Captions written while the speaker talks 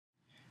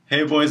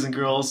Hey boys and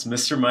girls,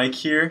 Mr. Mike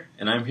here,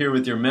 and I'm here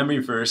with your memory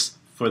verse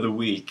for the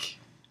week.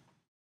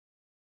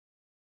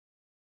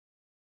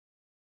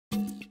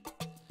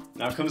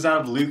 Now it comes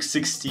out of Luke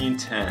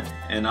 16:10,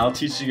 and I'll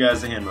teach you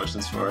guys the hand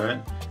motions for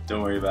it.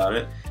 Don't worry about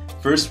it.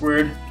 First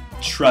word,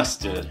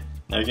 trusted.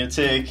 Now you're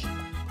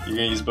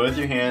gonna use both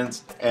your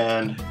hands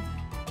and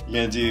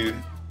you're gonna do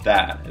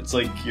that. It's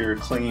like you're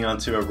clinging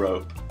onto a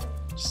rope.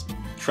 Just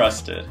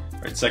trusted.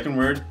 All right, second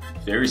word,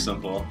 very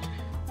simple.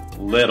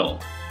 Little.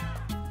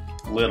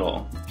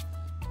 Little.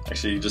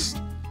 Actually, you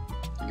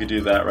could do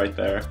that right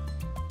there.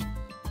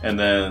 And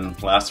then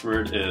last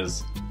word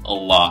is a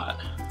lot.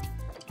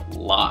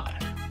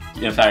 Lot.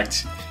 In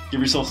fact,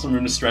 give yourself some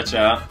room to stretch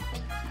out.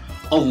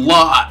 A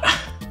lot.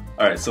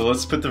 Alright, so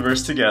let's put the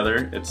verse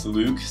together. It's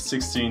Luke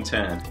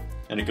 16:10,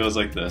 and it goes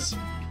like this.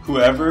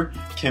 Whoever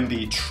can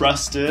be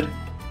trusted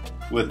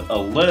with a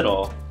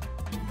little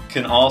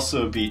can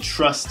also be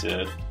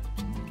trusted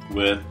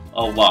with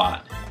a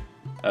lot.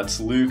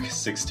 That's Luke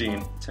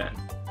 16:10.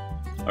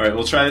 Alright,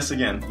 we'll try this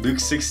again. Luke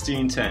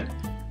 16:10.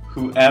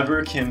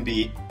 Whoever can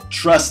be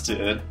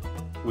trusted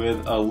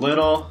with a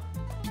little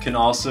can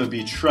also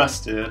be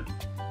trusted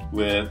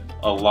with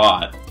a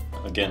lot.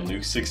 Again,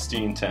 Luke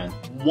 16:10.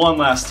 One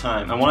last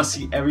time. I want to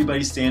see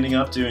everybody standing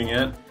up doing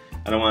it.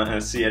 I don't want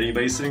to see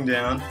anybody sitting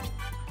down.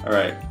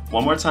 Alright,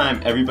 one more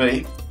time.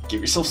 Everybody,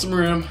 give yourself some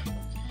room.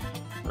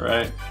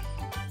 Alright.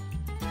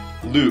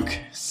 Luke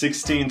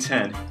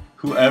 16:10.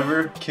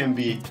 Whoever can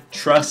be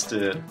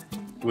trusted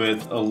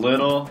with a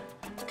little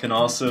can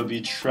also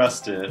be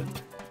trusted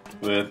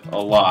with a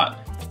lot.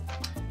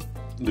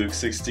 Luke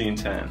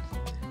 16:10.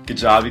 Good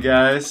job, you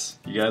guys.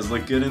 You guys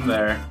look good in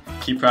there.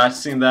 Keep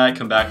practicing that.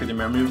 Come back with your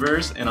memory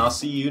verse, and I'll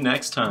see you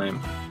next time.